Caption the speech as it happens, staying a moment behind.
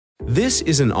This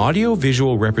is an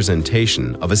audio-visual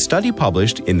representation of a study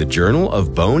published in the Journal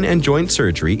of Bone and Joint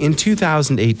Surgery in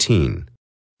 2018.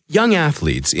 Young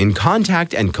athletes in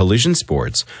contact and collision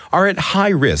sports are at high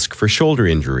risk for shoulder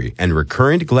injury and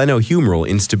recurrent glenohumeral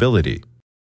instability.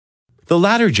 The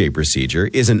Latarjet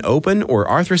procedure is an open or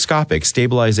arthroscopic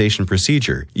stabilization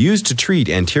procedure used to treat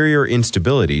anterior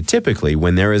instability, typically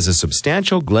when there is a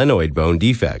substantial glenoid bone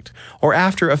defect or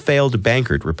after a failed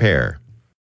Bankert repair.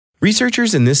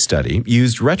 Researchers in this study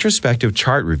used retrospective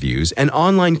chart reviews and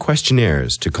online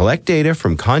questionnaires to collect data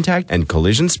from contact and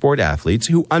collision sport athletes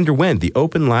who underwent the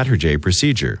open Latarjet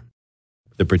procedure.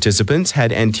 The participants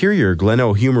had anterior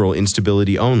glenohumeral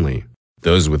instability only.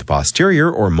 Those with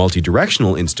posterior or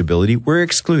multidirectional instability were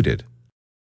excluded.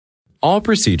 All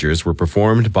procedures were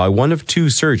performed by one of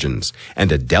two surgeons,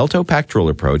 and a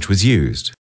deltopectoral approach was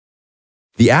used.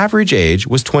 The average age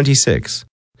was 26,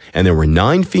 and there were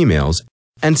 9 females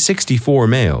and 64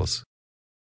 males.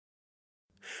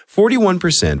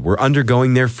 41% were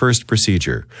undergoing their first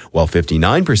procedure, while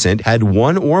 59% had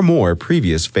one or more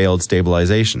previous failed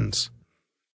stabilizations.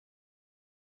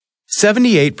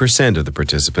 78% of the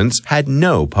participants had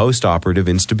no post-operative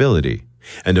instability,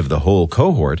 and of the whole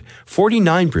cohort,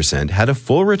 49% had a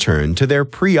full return to their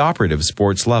pre-operative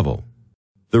sports level.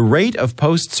 The rate of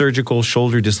post-surgical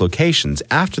shoulder dislocations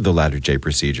after the Latarjet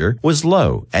procedure was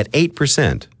low at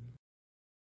 8%.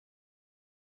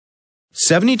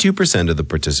 72% of the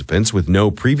participants with no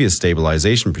previous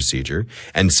stabilization procedure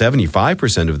and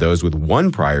 75% of those with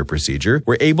one prior procedure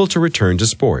were able to return to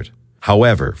sport.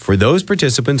 However, for those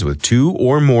participants with 2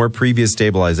 or more previous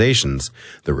stabilizations,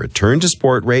 the return to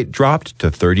sport rate dropped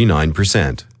to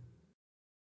 39%.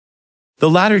 The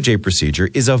Latarjet procedure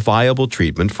is a viable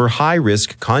treatment for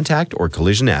high-risk contact or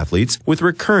collision athletes with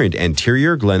recurrent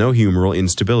anterior glenohumeral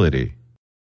instability.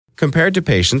 Compared to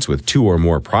patients with 2 or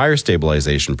more prior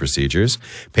stabilization procedures,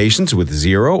 patients with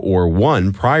 0 or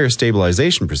 1 prior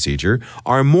stabilization procedure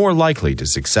are more likely to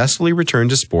successfully return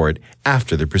to sport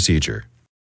after the procedure.